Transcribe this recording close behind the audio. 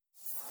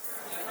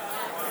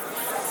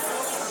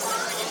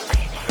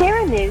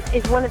Sarah News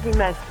is one of the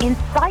most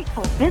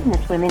insightful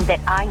businesswomen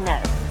that I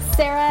know.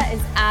 Sarah is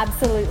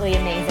absolutely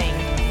amazing.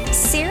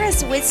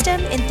 Sarah's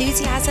wisdom,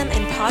 enthusiasm,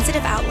 and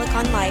positive outlook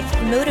on life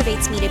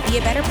motivates me to be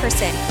a better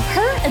person.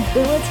 Her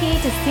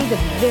ability to see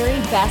the very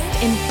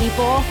best in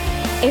people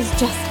is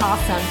just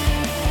awesome.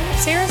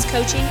 Sarah's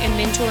coaching and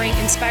mentoring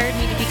inspired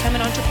me to become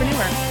an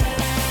entrepreneur.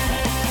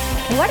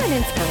 What an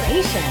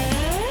inspiration.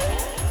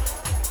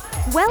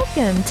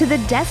 Welcome to the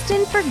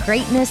Destined for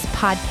Greatness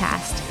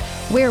podcast,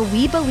 where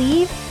we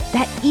believe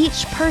that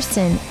each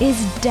person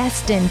is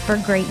destined for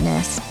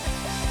greatness.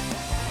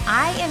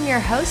 I am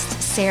your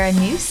host, Sarah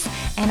News,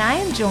 and I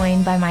am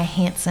joined by my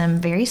handsome,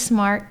 very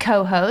smart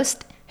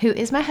co-host, who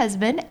is my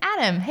husband,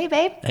 Adam. Hey,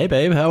 babe. Hey,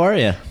 babe. How are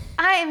you?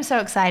 I am so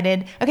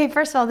excited. Okay,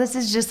 first of all, this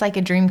is just like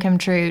a dream come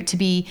true to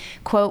be,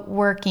 quote,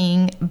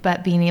 working,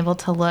 but being able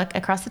to look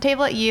across the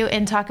table at you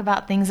and talk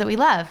about things that we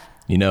love.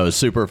 You know, it's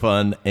super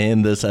fun,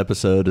 and this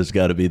episode has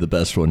got to be the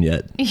best one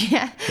yet.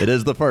 Yeah. It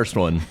is the first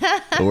one,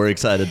 but we're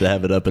excited to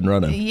have it up and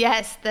running.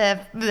 Yes,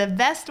 the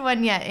best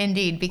one yet,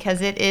 indeed,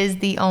 because it is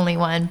the only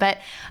one. But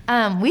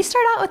we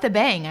start out with a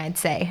bang, I'd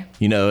say.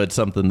 You know, it's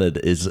something that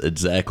is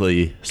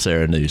exactly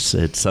Sarah News.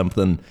 It's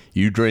something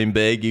you dream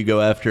big, you go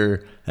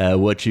after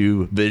what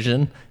you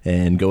vision,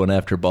 and going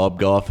after Bob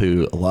Goff,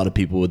 who a lot of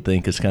people would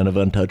think is kind of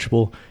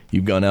untouchable.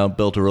 You've gone out,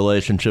 built a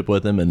relationship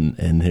with him,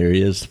 and here he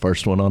is, the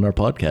first one on our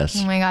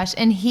podcast. Oh my gosh.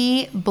 And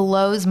he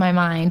blows my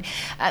mind.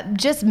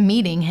 Just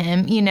meeting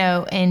him, you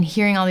know, and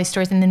hearing all these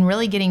stories and then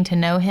really getting to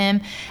know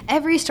him.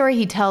 Every story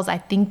he tells, I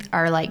think,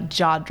 are like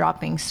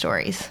jaw-dropping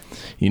stories.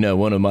 You know,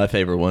 one of my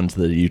favorite ones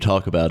that you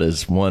talk about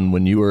is one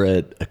when you were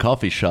at a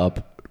coffee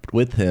shop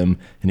with him,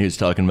 and he was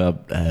talking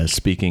about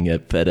speaking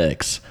at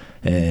FedEx.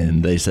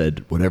 And they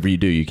said, whatever you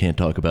do, you can't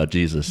talk about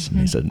Jesus.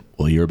 And he said,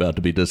 well, you're about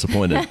to be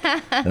disappointed.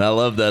 And I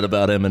love that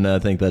about him. And I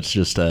think that's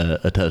just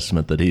a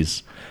testament that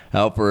he's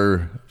out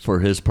for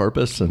his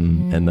purpose.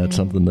 And that's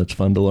something that's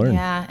fun to learn.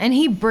 Yeah. And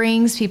he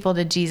brings people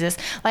to Jesus.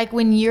 Like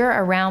when you're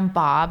around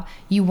Bob,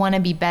 you want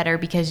to be better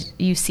because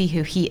you see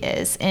who he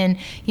is. And,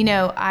 you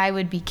know, I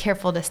would be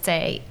careful to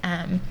say,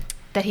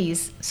 that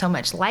he's so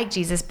much like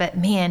Jesus, but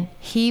man,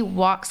 he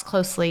walks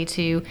closely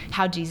to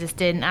how Jesus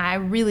did. And I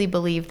really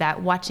believe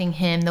that watching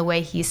him, the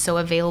way he's so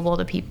available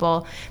to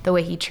people, the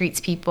way he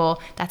treats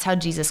people, that's how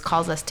Jesus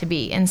calls us to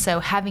be. And so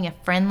having a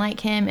friend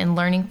like him and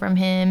learning from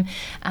him,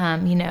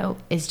 you know,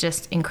 is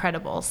just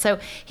incredible. So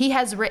he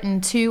has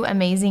written 2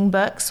 amazing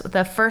books.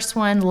 The first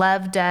one,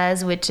 Love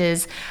Does, which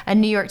is a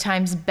New York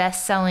Times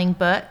best-selling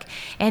book.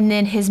 And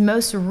then his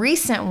most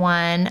recent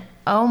one,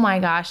 oh my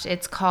gosh,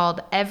 it's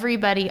called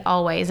Everybody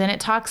Always. And it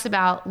talks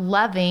about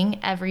loving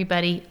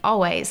everybody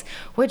always,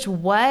 which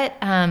what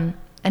an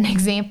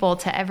example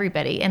to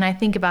everybody. And I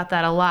think about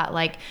that a lot,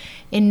 like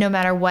in no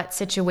matter what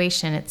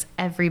situation, it's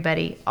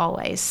everybody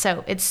always.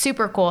 So it's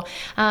super cool.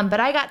 But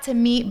I got to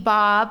meet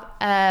Bob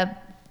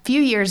few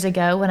years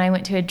ago when I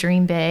went to a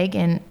Dream Big,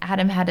 and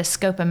Adam had to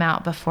scope him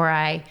out before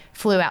I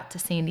flew out to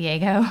San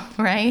Diego,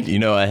 right? You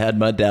know, I had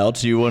my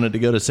doubts. You wanted to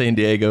go to San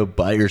Diego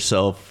by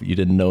yourself. You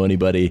didn't know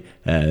anybody.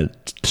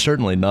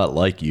 Certainly not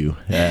like you.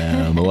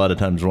 A lot of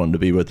times wanting to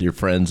be with your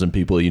friends and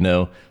people you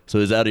know. So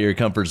it was out of your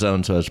comfort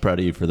zone, so I was proud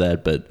of you for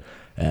that. But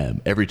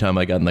every time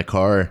I got in the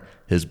car,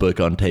 his book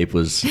on tape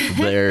was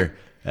there.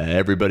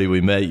 Everybody we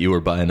met, you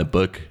were buying a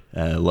book,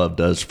 Love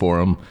Does,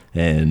 for him.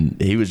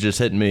 And he was just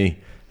hitting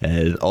me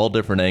at all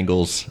different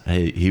angles.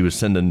 He was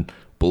sending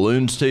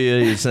balloons to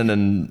you. He was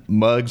sending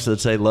mugs that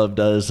say Love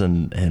Does.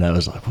 And I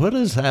was like, what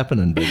is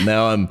happening? But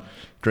now I'm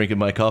drinking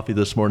my coffee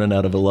this morning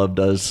out of a Love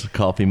Does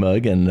coffee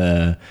mug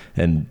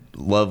and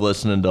love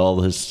listening to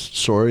all his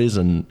stories.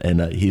 And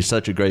he's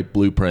such a great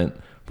blueprint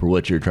for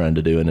what you're trying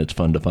to do, and it's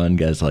fun to find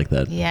guys like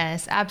that.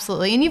 Yes,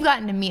 absolutely. And you've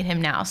gotten to meet him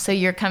now, so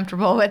you're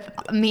comfortable with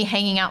me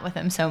hanging out with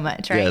him so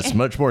much, right? Yes,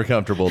 much more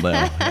comfortable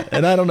now.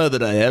 And I don't know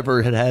that I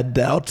ever had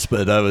doubts,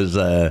 but I was,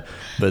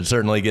 but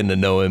certainly getting to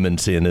know him and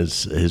seeing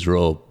his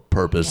real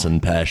purpose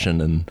and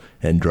passion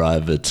and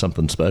drive, it's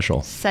something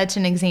special. Such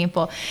an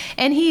example.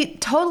 And he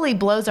totally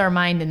blows our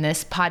mind in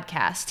this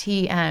podcast.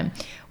 He,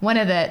 one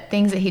of the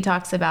things that he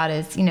talks about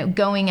is, you know,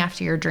 going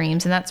after your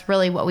dreams. And that's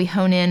really what we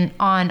hone in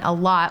on a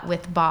lot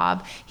with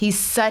Bob. He's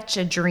such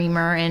a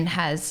dreamer and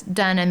has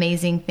done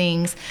amazing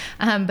things,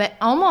 but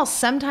almost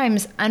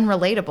sometimes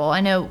unrelatable.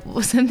 I know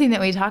something that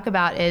we talk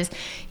about is,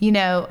 you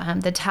know,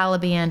 the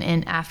Taliban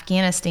in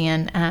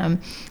Afghanistan,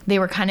 they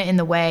were kind of in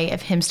the way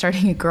of him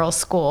starting a girls'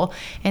 school.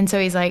 And so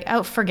he's like,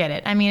 oh, forget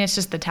it. I mean, it's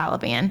just the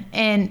Taliban.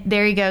 And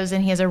there he goes,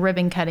 and he has a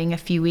ribbon cutting a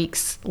few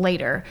weeks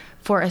later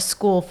for a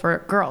school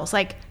for girls.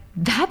 Like,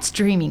 that's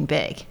dreaming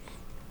big.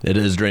 It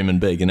is dreaming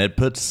big, and it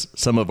puts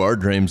some of our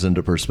dreams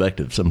into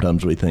perspective.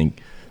 Sometimes we think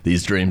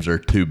these dreams are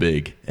too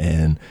big,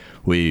 and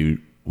we've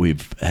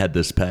had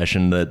this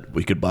passion that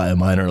we could buy a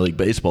minor league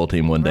baseball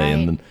team one day,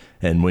 right.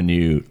 And when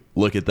you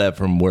look at that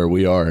from where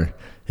we are,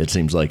 it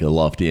seems like a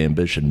lofty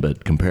ambition,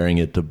 but comparing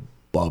it to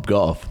Bob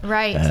Goff.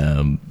 Right.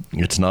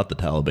 It's not the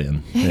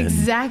Taliban. And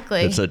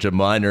Exactly. it's such a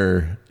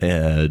minor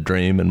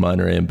dream and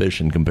minor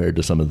ambition compared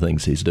to some of the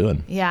things he's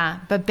doing. Yeah,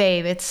 but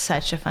babe, it's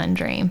such a fun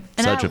dream.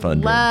 And Such a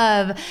fun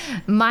dream.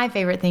 My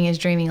favorite thing is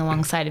dreaming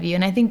alongside of you.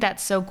 And I think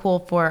that's so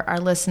cool for our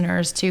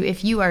listeners too.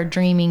 If you are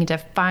dreaming, to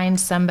find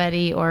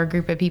somebody or a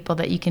group of people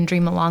that you can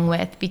dream along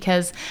with,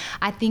 because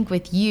I think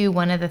with you,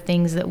 one of the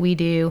things that we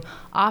do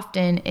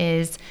often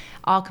is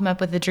I'll come up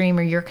with a dream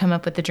or you'll come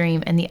up with a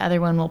dream and the other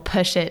one will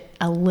push it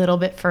a little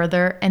bit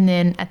further. And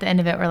then at the end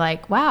of it, we're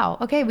like, wow,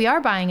 okay, we are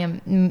buying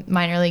a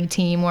minor league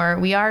team, or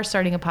we are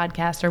starting a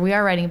podcast, or we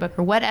are writing a book,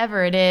 or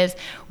whatever it is.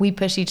 We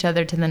push each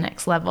other to the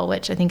next level,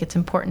 which I think it's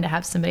important to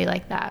have somebody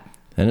like that.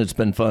 And it's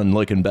been fun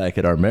looking back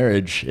at our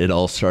marriage. It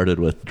all started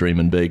with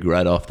dreaming big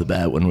right off the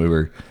bat when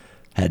we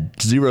had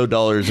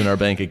 $0 in our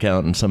bank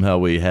account, and somehow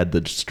we had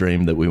this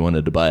dream that we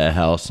wanted to buy a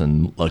house,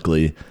 and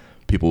luckily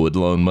people would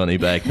loan money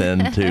back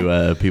then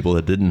to people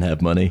that didn't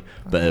have money.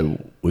 But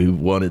we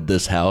wanted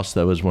this house.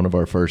 That was one of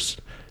our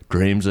first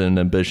dreams and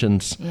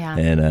ambitions. Yeah.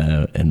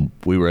 And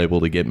we were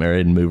able to get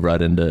married and move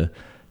right into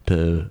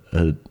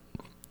a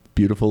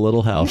beautiful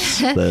little house.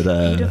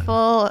 That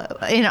Beautiful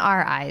in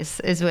our eyes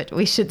is what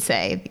we should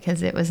say,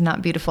 because it was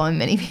not beautiful in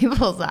many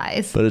people's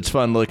eyes. But it's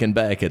fun looking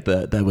back at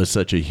that. That was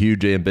such a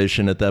huge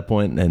ambition at that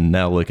point, and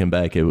now looking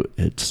back,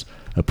 it's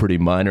a pretty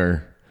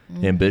minor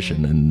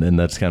ambition, and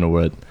that's kind of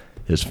what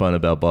is fun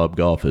about Bob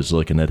Goff, is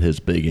looking at his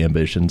big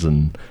ambitions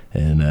and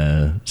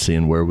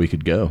seeing where we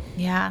could go.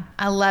 Yeah,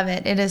 I love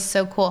it. It is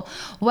so cool.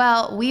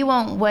 Well, we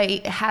won't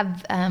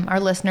have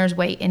our listeners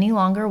wait any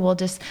longer. We'll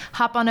just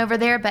hop on over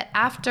there. But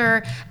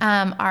after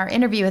our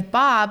interview with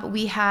Bob,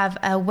 we have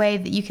a way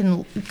that you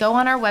can go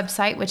on our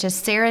website, which is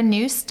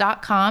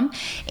sarahnoose.com,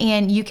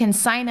 and you can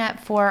sign up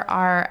for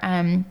our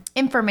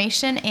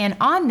information. And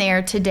on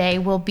there today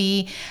will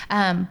be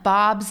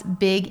Bob's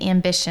big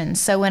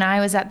ambitions. So when I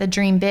was at the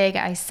Dream Big,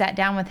 I sat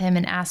down with him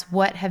and asked,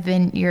 what have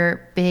been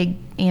your big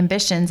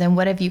ambitions and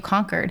what have you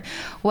conquered?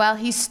 Well,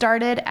 he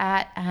started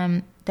at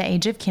the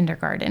age of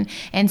kindergarten.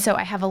 And so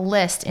I have a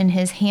list in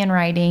his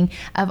handwriting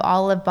of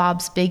all of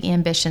Bob's big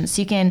ambitions.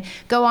 So you can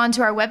go on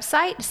to our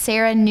website,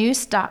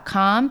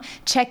 sarahnoose.com,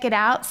 check it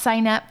out,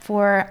 sign up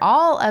for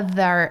all of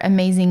our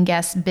amazing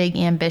guests' big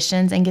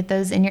ambitions, and get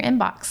those in your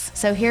inbox.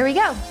 So here we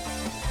go.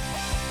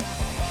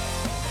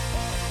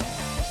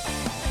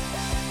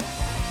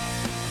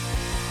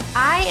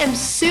 I am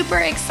super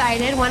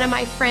excited. One of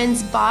my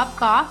friends, Bob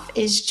Goff,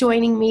 is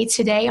joining me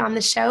today on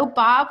the show.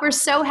 Bob, we're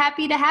so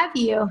happy to have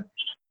you.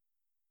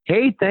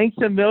 Hey, thanks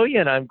a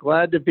million. I'm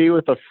glad to be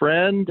with a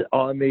friend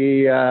on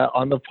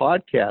the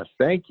podcast.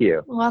 Thank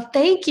you. Well,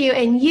 thank you.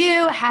 And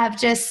you have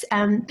just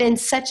been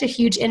such a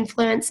huge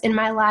influence in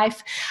my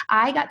life.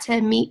 I got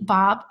to meet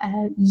Bob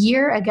a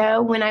year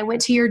ago when I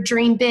went to your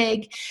Dream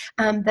Big,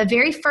 the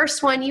very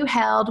first one you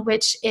held,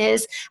 which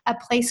is a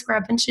place where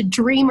a bunch of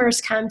dreamers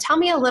come. Tell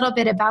me a little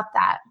bit about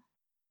that.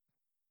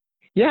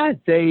 Yeah,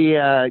 it's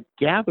a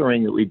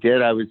gathering that we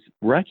did. I was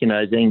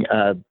recognizing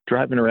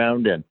driving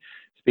around and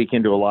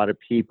speaking to a lot of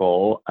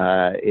people.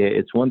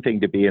 It's one thing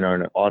to be in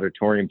an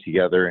auditorium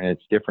together, and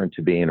it's different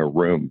to be in a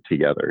room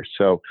together.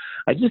 So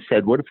I just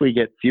said, what if we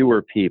get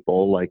fewer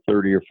people, like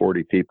 30 or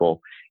 40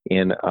 people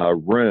in a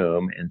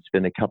room, and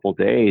spend a couple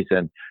days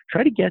and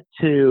try to get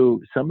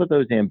to some of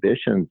those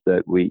ambitions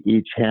that we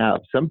each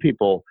have. Some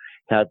people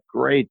have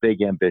great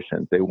big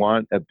ambitions. They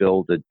want to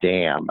build a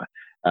dam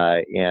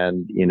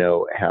and,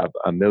 have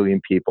 1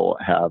 million people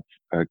have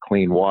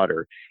clean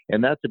water.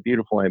 And that's a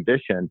beautiful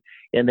ambition.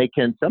 And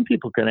some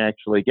people can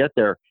actually get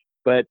there.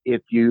 But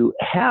if you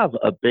have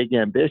a big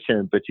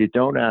ambition, but you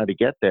don't know how to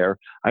get there,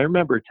 I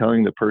remember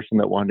telling the person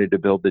that wanted to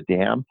build the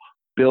dam,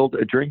 build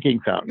a drinking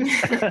fountain.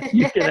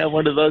 You can have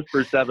one of those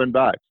for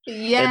 $7.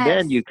 Yes. And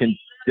then you can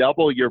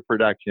double your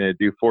production and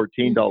do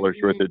 $14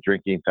 worth of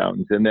drinking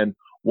fountains. And then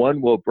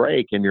one will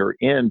break and you're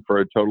in for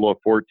a total of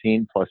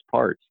 14 plus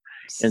parts.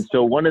 And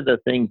so one of the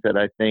things that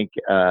I think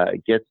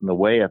gets in the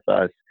way of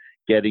us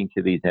getting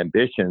to these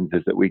ambitions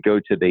is that we go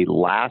to the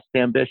last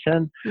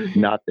ambition,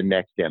 not the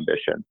next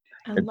ambition.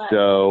 And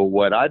so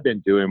what I've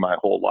been doing my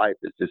whole life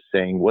is just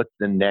saying, what's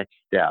the next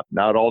step?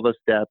 Not all the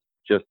steps,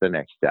 just the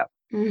next step.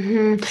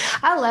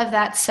 I love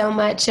that so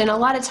much. And a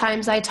lot of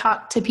times I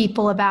talk to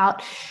people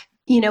about,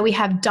 we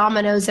have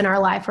dominoes in our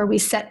life where we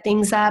set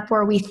things up,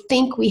 where we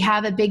think we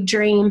have a big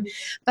dream.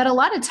 But a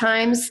lot of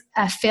times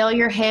a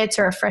failure hits,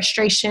 or a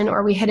frustration,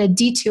 or we hit a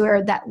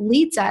detour that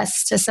leads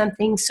us to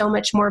something so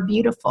much more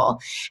beautiful.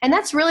 And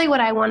that's really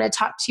what I want to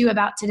talk to you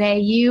about today.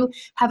 You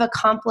have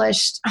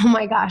accomplished, oh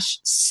my gosh,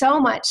 so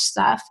much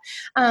stuff.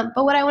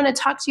 But what I want to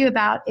talk to you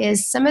about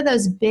is some of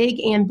those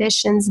big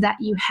ambitions that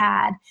you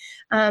had.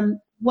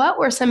 What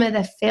were some of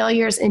the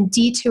failures and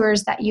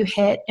detours that you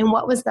hit, and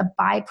what was the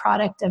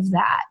byproduct of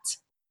that?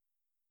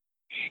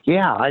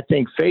 Yeah, I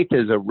think faith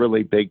is a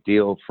really big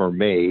deal for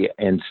me.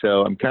 And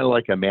so I'm kind of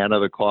like a man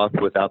of the cloth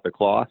without the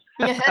cloth.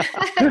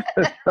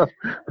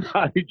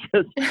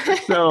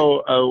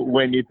 So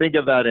when you think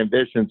about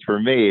ambitions for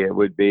me, it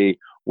would be,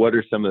 what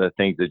are some of the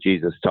things that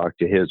Jesus talked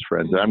to his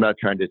friends? And I'm not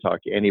trying to talk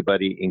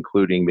anybody,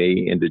 including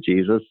me, into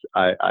Jesus.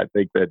 I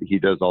think that he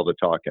does all the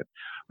talking.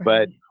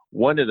 But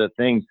one of the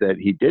things that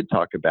he did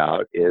talk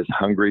about is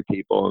hungry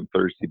people and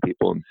thirsty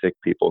people and sick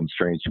people and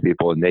strange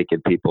people and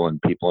naked people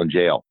and people in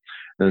jail.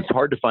 And it's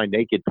hard to find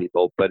naked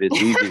people, but it's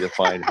easy to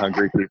find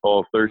hungry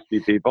people, thirsty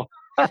people.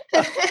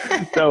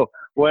 So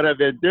what I've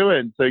been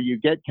doing, so you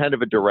get kind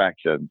of a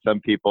direction. Some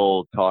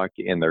people talk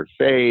in their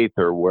faith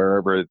or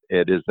wherever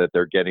it is that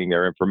they're getting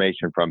their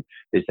information from.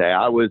 They say,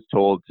 I was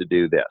told to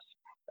do this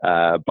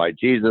by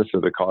Jesus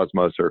or the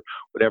cosmos or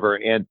whatever.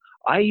 And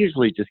I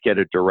usually just get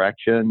a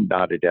direction,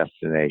 not a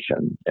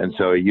destination. And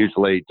so I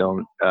usually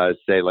don't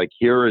say like,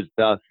 here is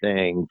the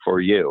thing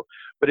for you.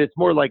 But it's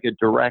more like a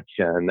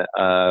direction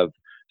of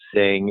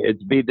saying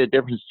it'd be the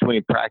difference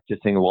between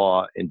practicing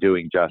law and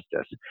doing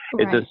justice.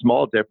 Right. It's a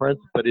small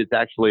difference, but it's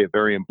actually a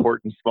very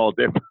important small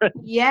difference.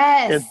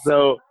 Yes. And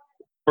so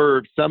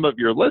for some of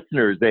your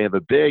listeners, they have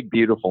a big,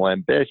 beautiful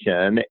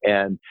ambition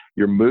and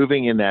you're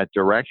moving in that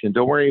direction.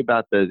 Don't worry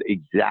about the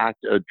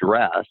exact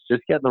address.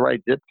 Just get the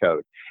right zip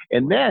code.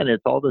 And then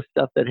it's all the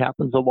stuff that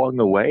happens along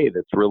the way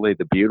that's really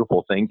the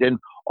beautiful things. And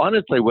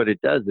honestly, what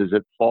it does is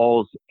it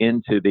falls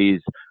into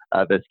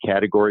this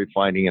category,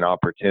 finding an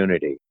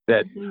opportunity,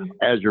 that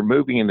as you're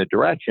moving in the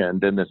direction,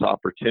 then this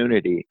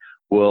opportunity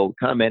will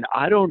come. And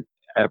I don't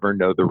ever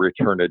know the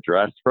return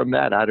address from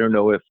that. I don't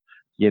know if,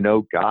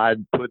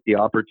 God put the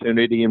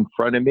opportunity in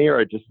front of me or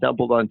I just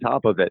stumbled on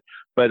top of it.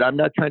 But I'm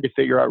not trying to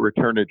figure out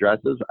return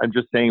addresses. I'm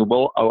just saying,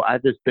 I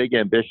have this big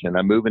ambition.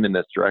 I'm moving in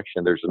this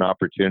direction. There's an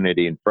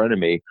opportunity in front of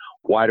me.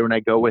 Why don't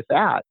I go with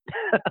that?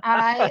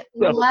 I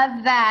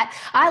love that.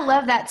 I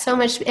love that so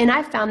much. And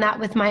I found that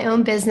with my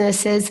own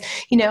businesses.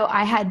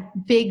 I had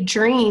big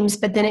dreams,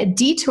 but then it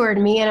detoured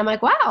me. And I'm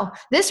like, wow,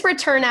 this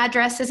return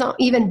address is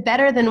even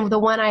better than the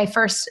one I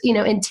first,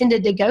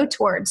 intended to go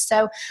towards.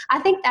 So I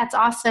think that's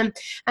awesome.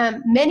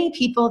 Many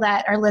people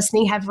that are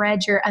listening have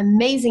read your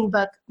amazing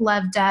book,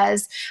 Love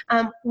Does.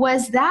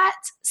 Was that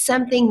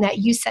something that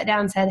you sat down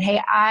and said,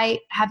 hey, I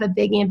have a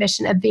big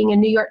ambition of being a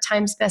New York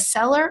Times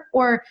bestseller?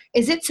 Or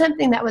is it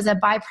something that was a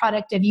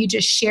byproduct of you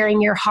just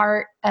sharing your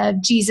heart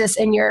of Jesus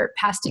and your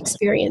past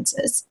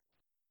experiences?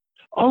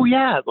 Oh,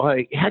 yeah.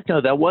 Like, heck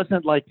no, that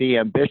wasn't like the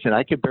ambition.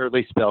 I could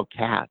barely spell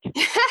cat.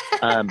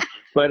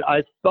 But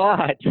I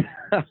thought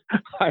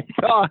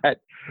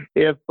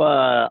if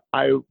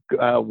I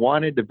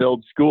wanted to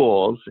build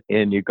schools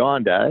in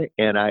Uganda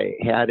and I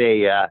had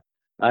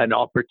an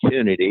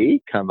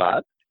opportunity come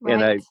up, right.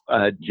 And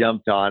I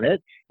jumped on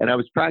it, and I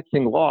was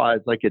practicing law as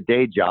like a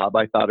day job.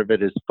 I thought of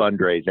it as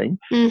fundraising,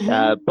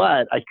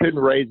 but I couldn't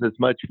raise as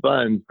much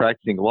funds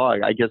practicing law.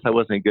 I guess I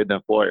wasn't a good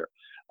enough lawyer.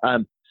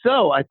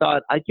 So I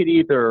thought I could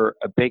either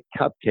bake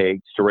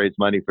cupcakes to raise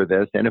money for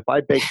this, and if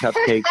I bake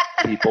cupcakes,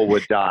 people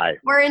would die.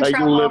 We're in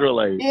trouble.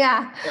 Literally.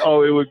 Yeah.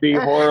 Oh, it would be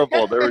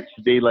horrible. There would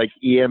be like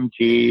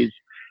EMTs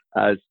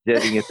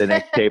sitting at the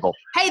next table.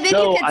 Hey, then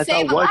you could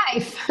save a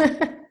life.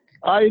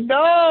 I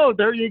know.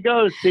 There you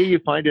go. See, you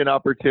find an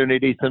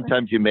opportunity.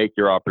 Sometimes you make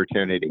your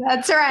opportunity.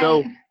 That's right.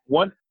 So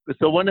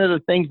one of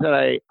the things that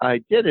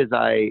I did is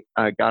I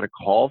got a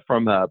call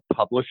from a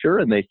publisher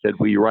and they said,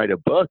 will you write a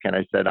book? And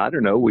I said, I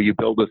don't know. Will you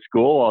build a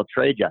school? I'll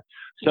trade you.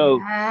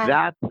 So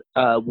that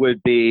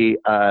would be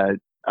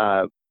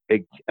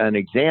an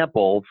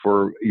example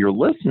for your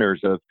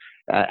listeners of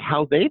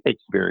how they've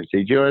experienced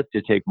it. You don't have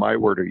to take my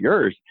word or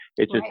yours.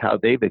 It's just how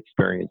they've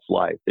experienced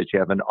life, that you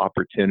have an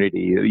opportunity.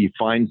 You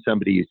find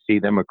somebody, you see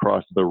them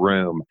across the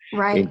room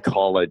in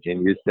college,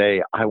 and you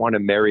say, I want to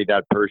marry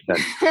that person.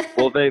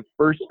 Well, the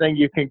first thing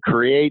you can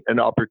create an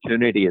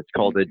opportunity. It's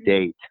called a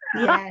date.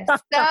 Yes.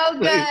 So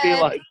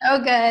good. So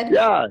good.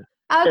 Yeah.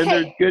 Okay. And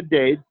there's good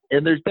dates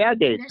and there's bad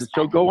dates.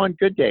 So go on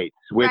good dates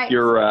with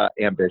your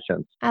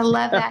ambitions. I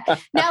love that.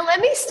 Now, let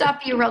me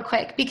stop you real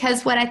quick,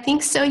 because what I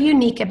think so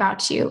unique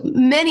about you,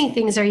 many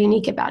things are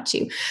unique about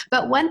you,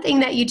 but one thing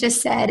that you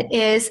just said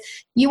is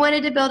you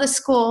wanted to build a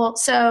school.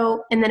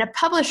 And then a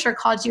publisher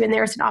called you and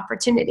there's an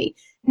opportunity.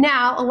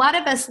 Now, a lot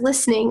of us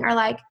listening are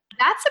like,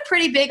 that's a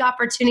pretty big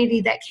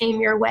opportunity that came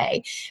your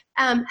way.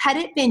 Had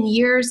it been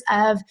years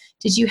of,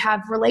 did you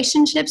have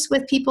relationships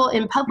with people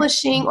in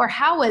publishing, or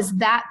how was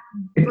that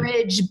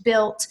bridge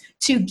built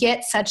to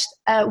get such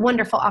a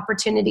wonderful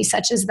opportunity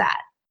such as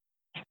that?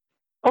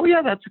 Oh,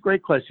 yeah, that's a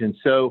great question.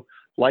 So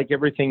like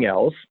everything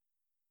else,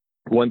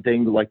 one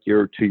thing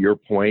to your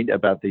point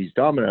about these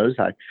dominoes,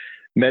 I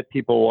met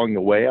people along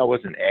the way. I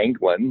wasn't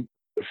angling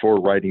for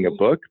writing a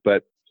book,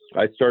 but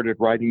I started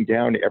writing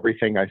down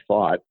everything I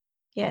thought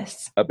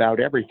about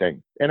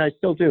everything. And I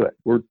still do it.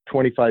 We're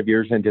 25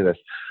 years into this.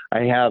 I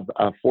have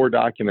 4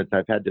 documents.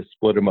 I've had to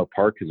split them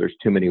apart because there's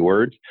too many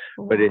words,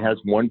 but it has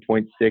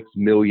 1.6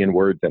 million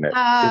words in it.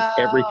 Just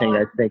everything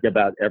I think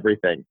about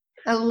everything.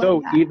 I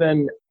love that.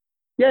 Even,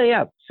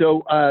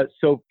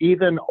 So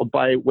even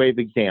by way of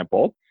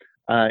example,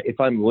 if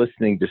I'm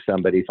listening to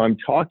somebody, if I'm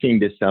talking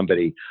to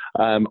somebody,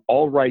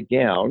 I'll write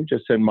down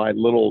just in my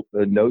little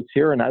notes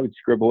here, and I would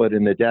scribble it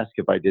in the desk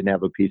if I didn't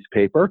have a piece of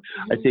paper.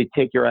 I'd say,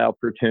 take your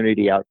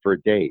opportunity out for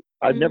a date.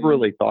 I've never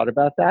really thought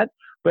about that,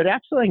 but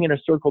actually I'm going to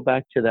circle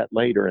back to that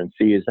later and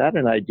see, is that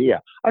an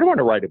idea? I don't want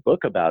to write a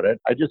book about it.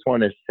 I just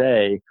want to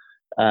say,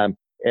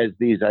 as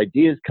these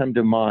ideas come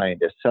to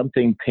mind, as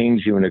something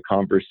pings you in a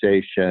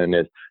conversation,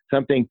 as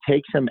something,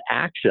 take some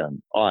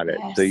action on it.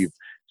 Yes. So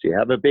you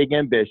have a big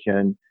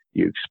ambition,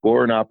 you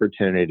explore an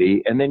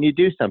opportunity, and then you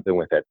do something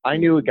with it. I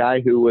knew a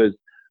guy who was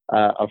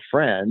a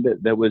friend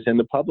that was in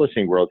the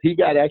publishing world. He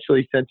got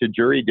actually sent to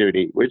jury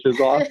duty, which is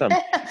awesome.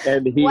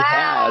 And he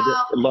had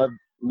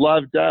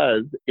Love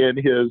Does in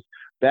his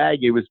bag.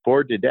 He was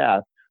bored to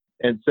death.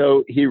 And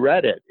so he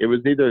read it. It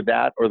was either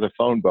that or the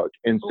phone book.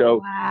 And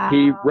so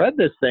he read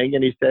this thing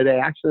and he said, I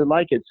actually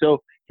like it. So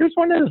here's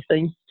one of the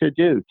things to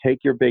do. Take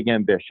your big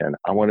ambition.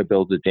 I want to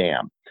build a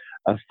dam.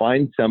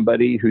 Find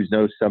somebody who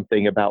knows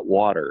something about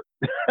water.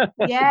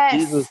 Yes.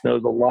 Jesus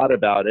knows a lot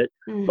about it,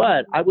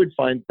 but I would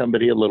find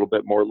somebody a little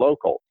bit more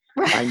local.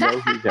 I know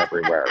he's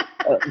everywhere.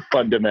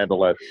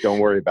 Fundamentalist. Don't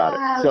worry about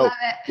it. So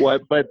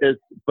what? But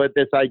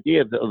this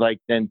idea of like,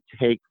 then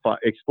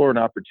explore an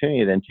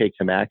opportunity, then take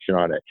some action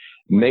on it.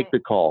 Make the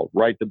call.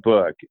 Write the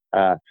book.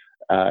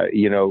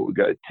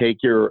 Take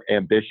your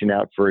ambition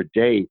out for a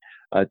date.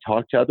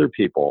 Talk to other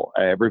people.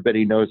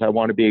 Everybody knows I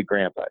want to be a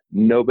grandpa.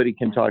 Nobody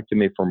can talk to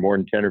me for more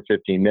than 10 or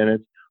 15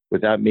 minutes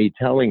without me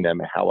telling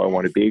them how I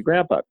want to be a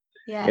grandpa.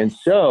 Yes. And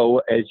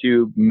so as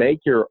you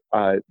make your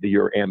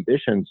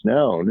ambitions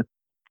known,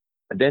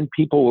 then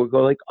people will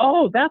go like,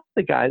 oh, that's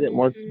the guy that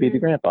wants to be the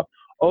grandpa.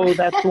 Oh,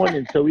 that's the one.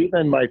 And so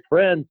even my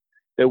friends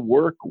that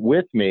work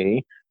with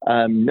me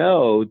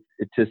know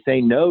to say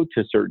no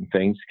to certain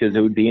things because it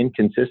would be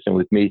inconsistent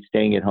with me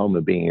staying at home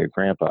and being a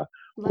grandpa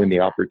when the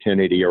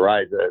opportunity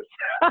arises.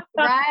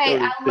 Right.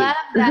 I love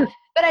that.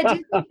 But I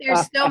do think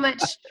there's so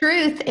much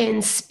truth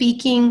in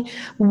speaking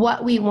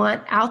what we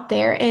want out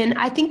there. And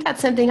I think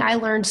that's something I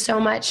learned so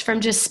much from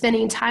just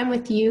spending time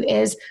with you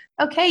is,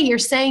 okay, you're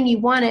saying you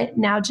want it,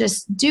 now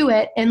just do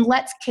it and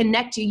let's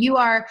connect you. You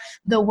are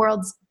the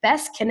world's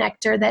best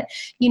connector that,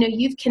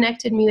 you've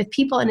connected me with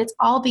people, and it's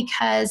all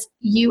because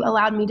you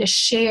allowed me to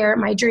share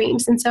my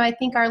dreams. And so I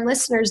think our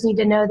listeners need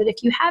to know that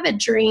if you have a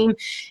dream,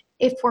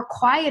 if we're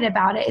quiet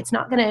about it, it's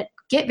not going to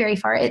get very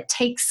far. It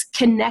takes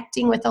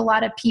connecting with a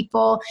lot of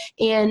people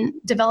and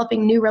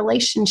developing new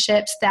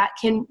relationships that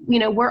can,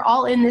 we're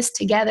all in this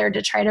together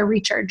to try to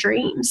reach our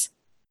dreams.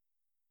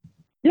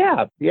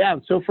 Yeah.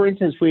 So for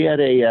instance, we had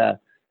an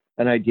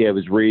idea. I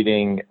was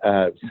reading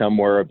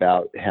somewhere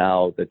about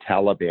how the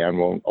Taliban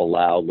won't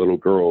allow little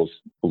girls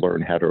to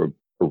learn how to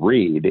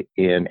read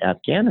in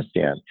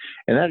Afghanistan.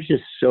 And that is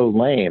just so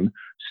lame.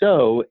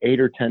 So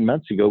 8 or 10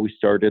 months ago, we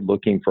started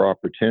looking for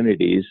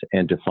opportunities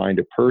and to find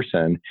a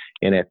person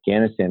in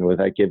Afghanistan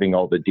without giving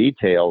all the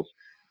details.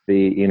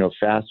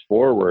 Fast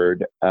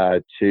forward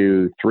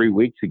to 3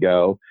 weeks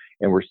ago,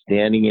 and we're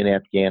standing in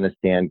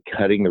Afghanistan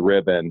cutting the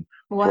ribbon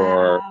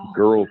for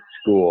girls'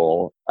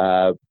 school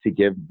to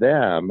give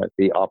them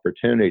the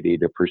opportunity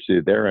to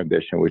pursue their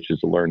ambition, which is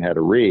to learn how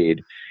to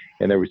read.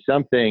 And there was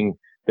something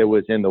that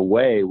was in the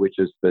way, which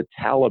is the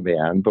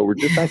Taliban, but we're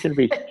just not going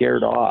to be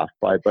scared off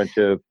by a bunch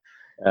of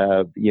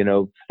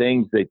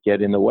things that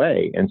get in the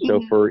way. And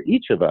so for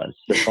each of us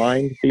to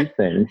find these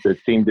things that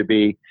seem to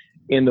be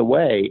in the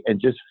way and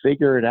just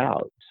figure it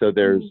out. So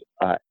there's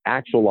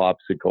actual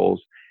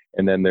obstacles,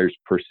 and then there's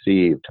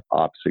perceived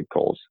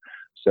obstacles.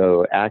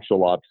 So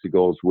actual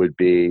obstacles would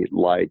be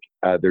like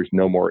there's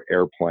no more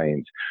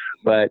airplanes,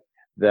 but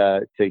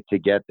to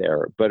get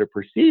there. But a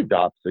perceived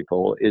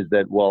obstacle is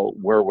that, well,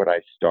 where would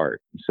I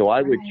start? So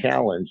I would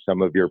challenge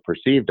some of your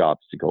perceived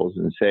obstacles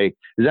and say,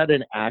 is that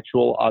an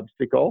actual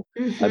obstacle?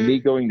 Me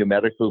going to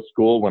medical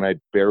school when I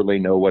barely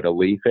know what a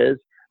leaf is,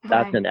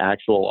 that's an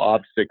actual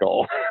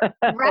obstacle.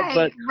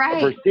 But a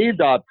perceived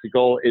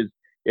obstacle is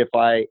if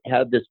I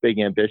had this big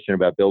ambition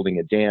about building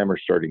a dam or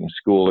starting a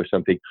school or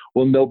something,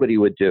 well, nobody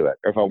would do it.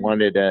 Or if I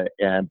wanted an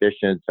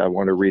ambition, I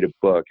want to read a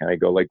book, and I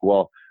go like,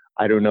 well,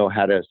 I don't know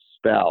how to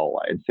spell,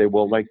 and say,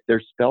 well, like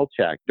there's spell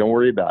check. Don't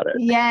worry about it.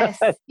 Yes.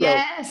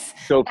 Yes.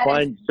 So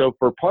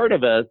for part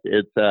of us,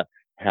 it's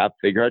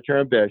figure out your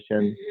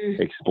ambition,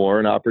 explore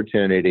an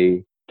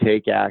opportunity,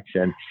 take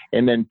action,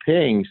 and then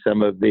ping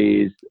some of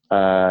these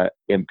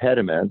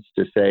impediments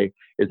to say,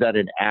 is that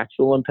an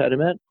actual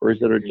impediment or is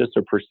it just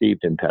a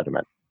perceived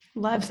impediment?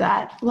 Love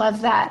that.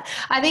 Love that.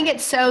 I think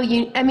it's so,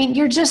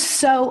 you're just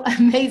so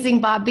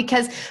amazing, Bob,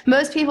 because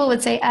most people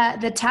would say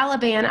the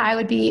Taliban, I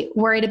would be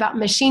worried about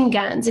machine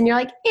guns. And you're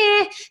like,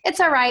 it's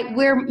all right.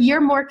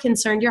 You're more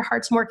concerned. Your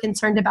heart's more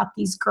concerned about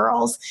these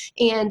girls.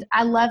 And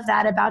I love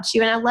that about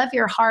you. And I love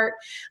your heart.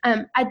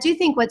 I do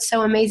think what's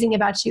so amazing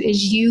about you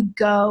is you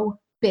go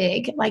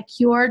big. Like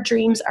your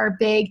dreams are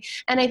big.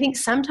 And I think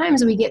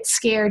sometimes we get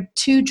scared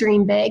to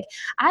dream big.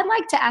 I'd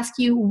like to ask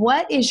you,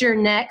 what is your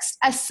next,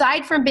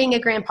 aside from being a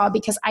grandpa,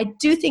 because I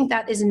do think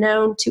that is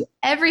known to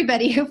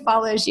everybody who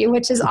follows you,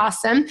 which is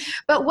awesome.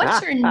 But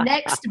what's your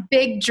next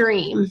big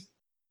dream?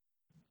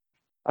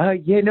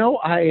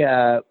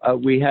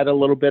 We had a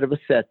little bit of a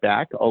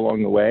setback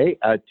along the way.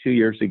 2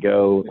 years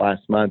ago,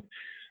 last month,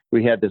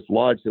 we had this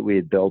lodge that we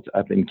had built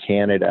up in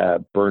Canada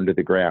burned to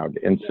the ground.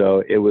 And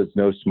so it was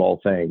no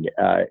small thing.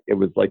 It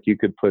was like you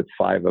could put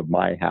 5 of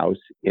my house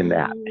in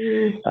that.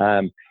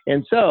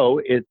 And so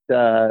it's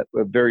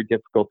very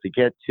difficult to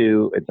get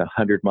to. It's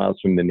 100 miles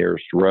from the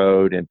nearest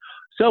road. And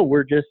so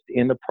we're just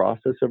in the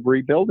process of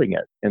rebuilding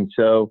it. And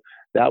so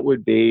that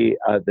would be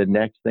the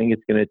next thing.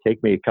 It's going to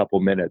take me a couple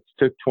minutes.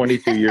 Took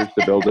 22 years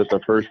to build it the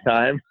first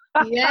time.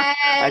 Yes.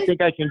 I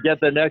think I can get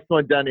the next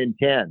one done in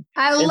 10.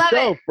 I love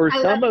it. For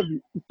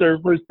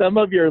some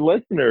of your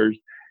listeners,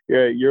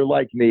 you're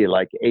like me,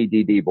 like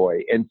ADD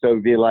boy. And so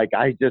be like,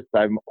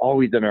 I'm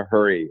always in a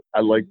hurry. I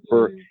like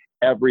for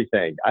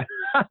everything.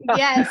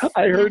 Yes.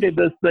 I heard in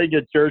this thing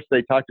at church,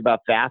 they talked about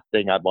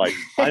fasting. I'm like,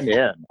 I'm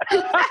in.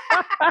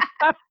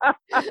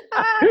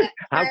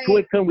 How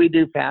quick can we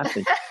do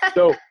fasting?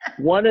 So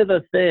one of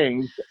the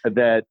things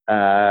that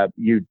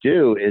you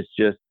do is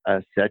just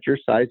set your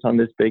sights on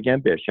this big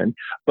ambition.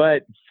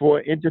 But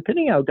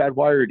depending how God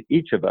wired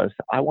each of us,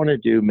 I want to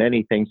do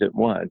many things at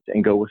once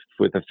and go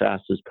with the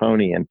fastest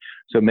pony. And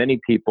so many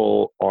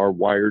people are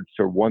wired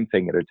for one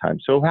thing at a time.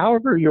 So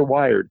however you're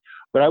wired,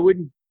 but I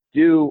wouldn't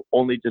do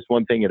only just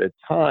one thing at a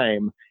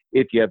time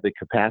if you have the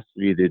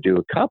capacity to do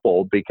a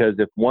couple, because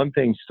if one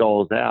thing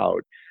stalls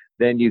out,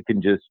 then you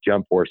can just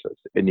jump horses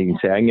and you can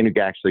say, I'm going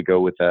to actually go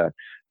with a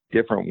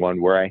different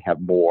one where I have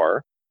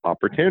more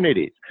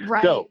opportunities.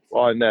 Right. So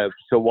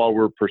while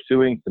we're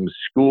pursuing some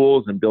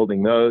schools and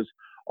building those,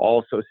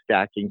 also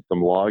stacking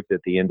some logs at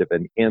the end of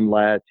an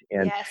inlet.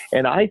 And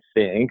I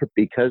think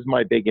because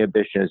my big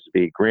ambition is to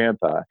be a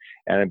grandpa,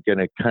 and I'm going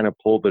to kind of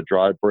pull the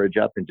drawbridge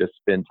up and just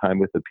spend time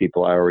with the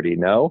people I already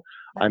know,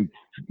 I'm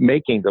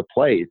making the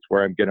place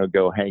where I'm going to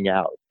go hang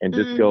out and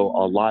just go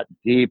a lot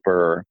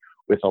deeper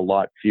with a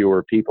lot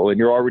fewer people. And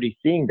you're already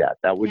seeing that.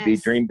 That would be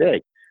dream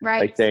big.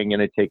 Right. By saying, I'm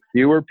going to take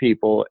fewer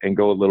people and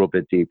go a little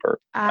bit deeper.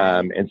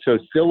 And so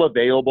still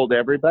available to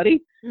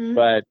everybody,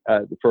 but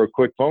for a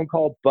quick phone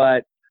call,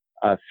 but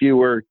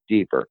fewer,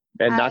 deeper.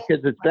 And not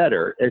because it's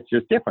better, it's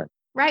just different.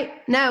 Right.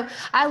 No,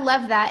 I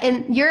love that.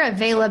 And your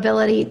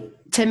availability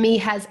to me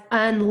has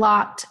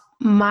unlocked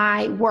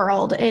my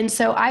world. And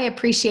so I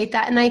appreciate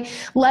that. And I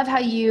love how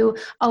you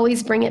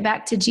always bring it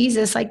back to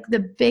Jesus. Like the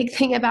big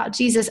thing about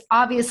Jesus,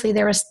 obviously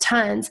there was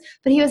tons,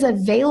 but he was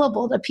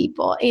available to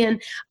people. And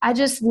I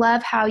just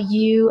love how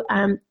you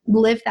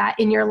live that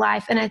in your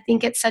life. And I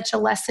think it's such a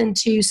lesson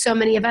to so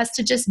many of us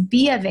to just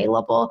be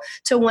available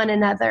to one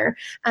another.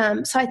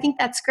 So I think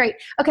that's great.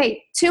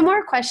 Okay. 2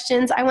 more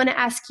questions. I want to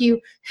ask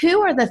you,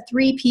 who are the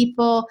 3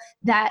 people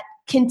that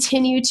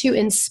continue to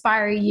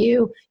inspire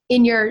you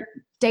in your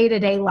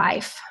day-to-day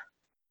life?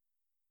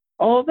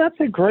 Oh, that's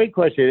a great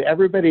question.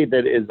 Everybody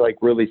that is like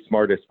really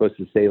smart is supposed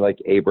to say like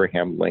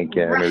Abraham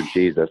Lincoln or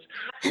Jesus.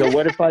 So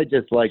what if I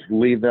just like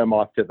leave them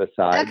off to the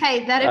side?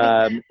 Okay,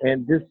 that'd be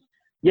and just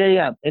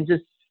and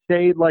just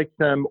say like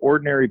some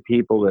ordinary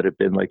people that have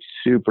been like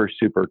super,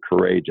 super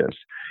courageous.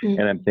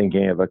 And I'm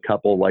thinking of a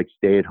couple like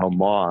stay-at-home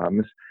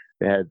moms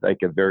that had like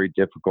a very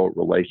difficult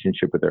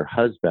relationship with their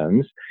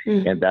husbands,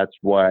 and that's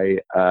why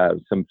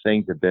some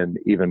things have been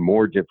even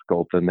more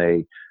difficult than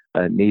they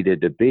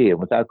needed to be.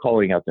 And without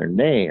calling out their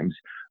names,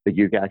 that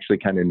you actually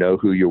kind of know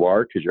who you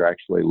are because you're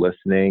actually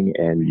listening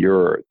and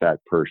you're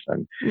that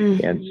person.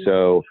 And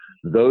so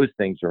those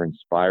things are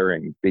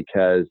inspiring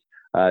because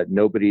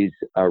nobody's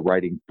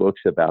writing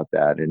books about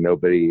that, and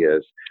nobody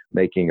is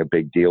making a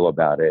big deal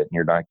about it. And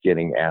you're not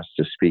getting asked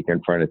to speak in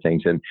front of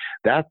things. And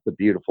that's the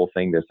beautiful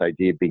thing, this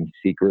idea of being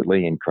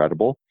secretly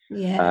incredible.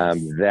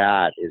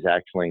 That is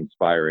actually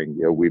inspiring.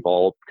 You know, we've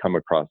all come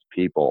across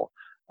people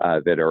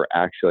that are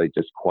actually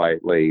just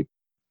quietly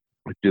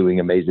doing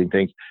amazing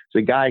things.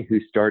 It's a guy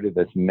who started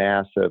this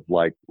massive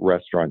like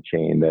restaurant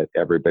chain that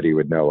everybody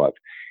would know of.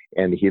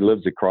 And he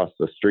lives across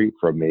the street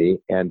from me.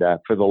 And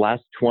for the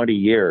last 20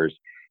 years,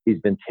 he's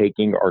been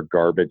taking our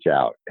garbage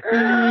out.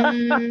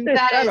 Isn't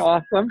that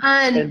awesome?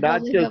 And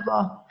not just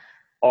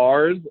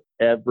ours,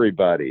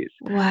 everybody's.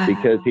 Wow.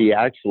 Because he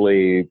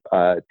actually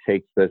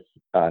takes this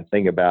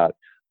thing about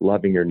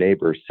loving your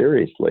neighbor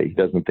seriously. He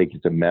doesn't think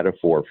it's a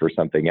metaphor for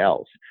something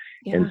else.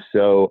 And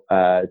so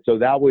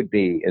that would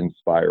be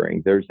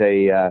inspiring. There's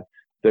a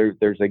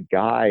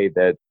guy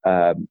that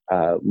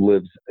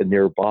lives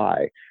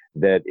nearby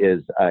that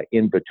is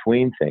in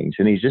between things,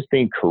 and he's just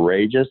being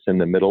courageous in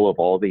the middle of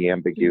all the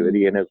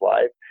ambiguity in his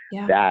life.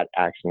 That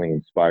actually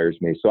inspires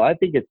me. So I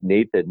think it's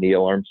neat that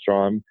Neil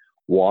Armstrong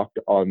walked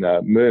on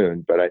the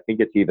moon, but I think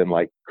it's even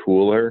like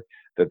cooler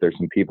that there's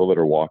some people that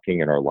are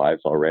walking in our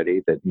lives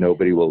already that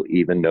nobody will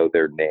even know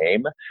their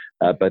name,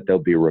 but they'll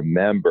be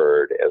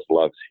remembered as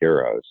love's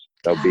heroes.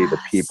 They'll be the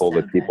people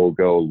that people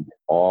go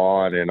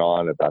on and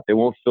on about. They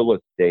won't fill a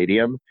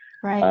stadium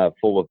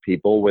full of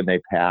people when they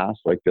pass,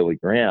 like Billy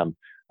Graham,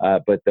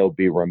 but they'll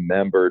be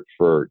remembered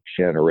for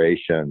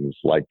generations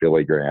like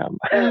Billy Graham.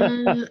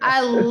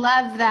 I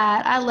love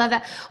that. I love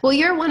that. Well,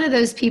 you're one of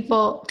those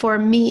people for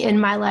me in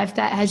my life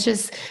that has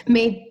just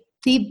made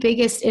the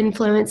biggest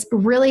influence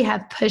really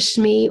have pushed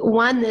me.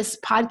 One, this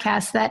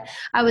podcast that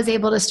I was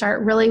able to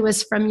start really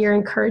was from your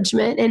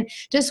encouragement and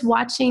just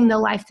watching the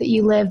life that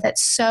you live that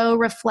so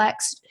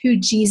reflects who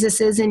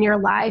Jesus is in your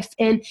life.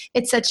 And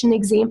it's such an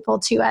example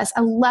to us.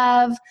 I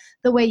love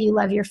the way you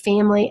love your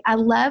family. I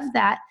love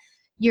that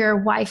your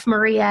wife,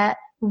 Maria,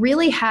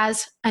 really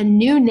has a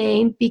new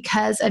name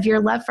because of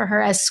your love for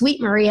her as Sweet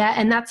Maria.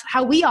 And that's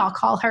how we all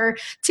call her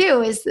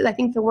too, is I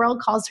think the world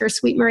calls her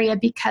Sweet Maria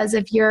because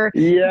of your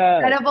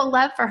incredible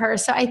love for her.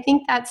 So I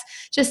think that's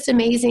just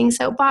amazing.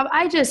 So Bob,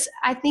 I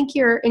think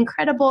you're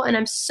incredible. And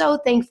I'm so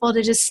thankful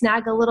to just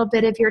snag a little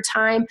bit of your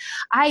time.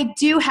 I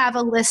do have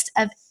a list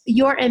of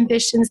your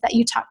ambitions that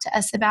you talked to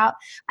us about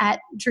at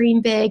Dream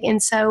Big.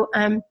 And so,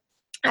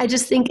 I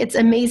just think it's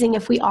amazing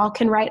if we all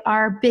can write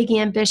our big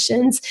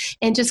ambitions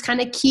and just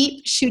kind of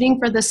keep shooting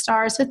for the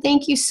stars. So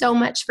thank you so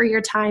much for your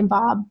time,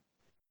 Bob.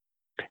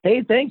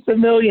 Hey, thanks a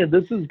million.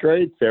 This is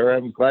great, Sarah.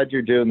 I'm glad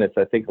you're doing this.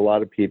 I think a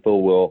lot of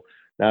people will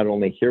not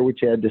only hear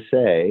what you had to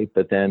say,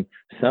 but then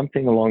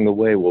something along the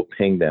way will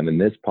ping them in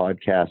this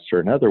podcast or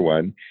another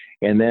one.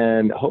 And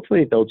then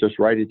hopefully they'll just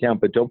write it down,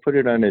 but don't put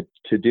it on a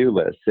to-do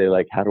list. Say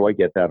like, how do I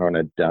get that on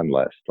a done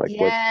list? Like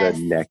what's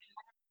the next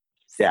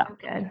step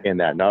in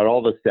that? Not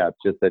all the steps,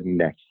 just the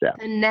next step.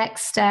 The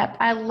next step.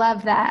 I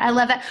love that. I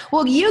love that.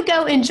 Well, you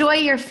go enjoy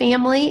your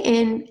family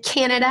in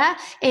Canada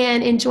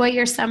and enjoy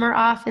your summer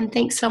off. And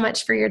thanks so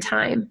much for your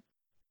time.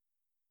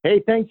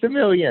 Hey, thanks a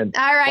million.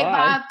 All right, Bye.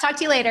 Bob. Talk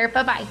to you later.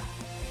 Bye-bye.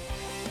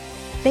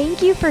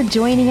 Thank you for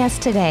joining us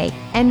today.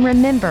 And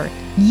remember,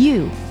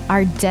 you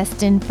are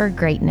destined for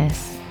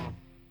greatness.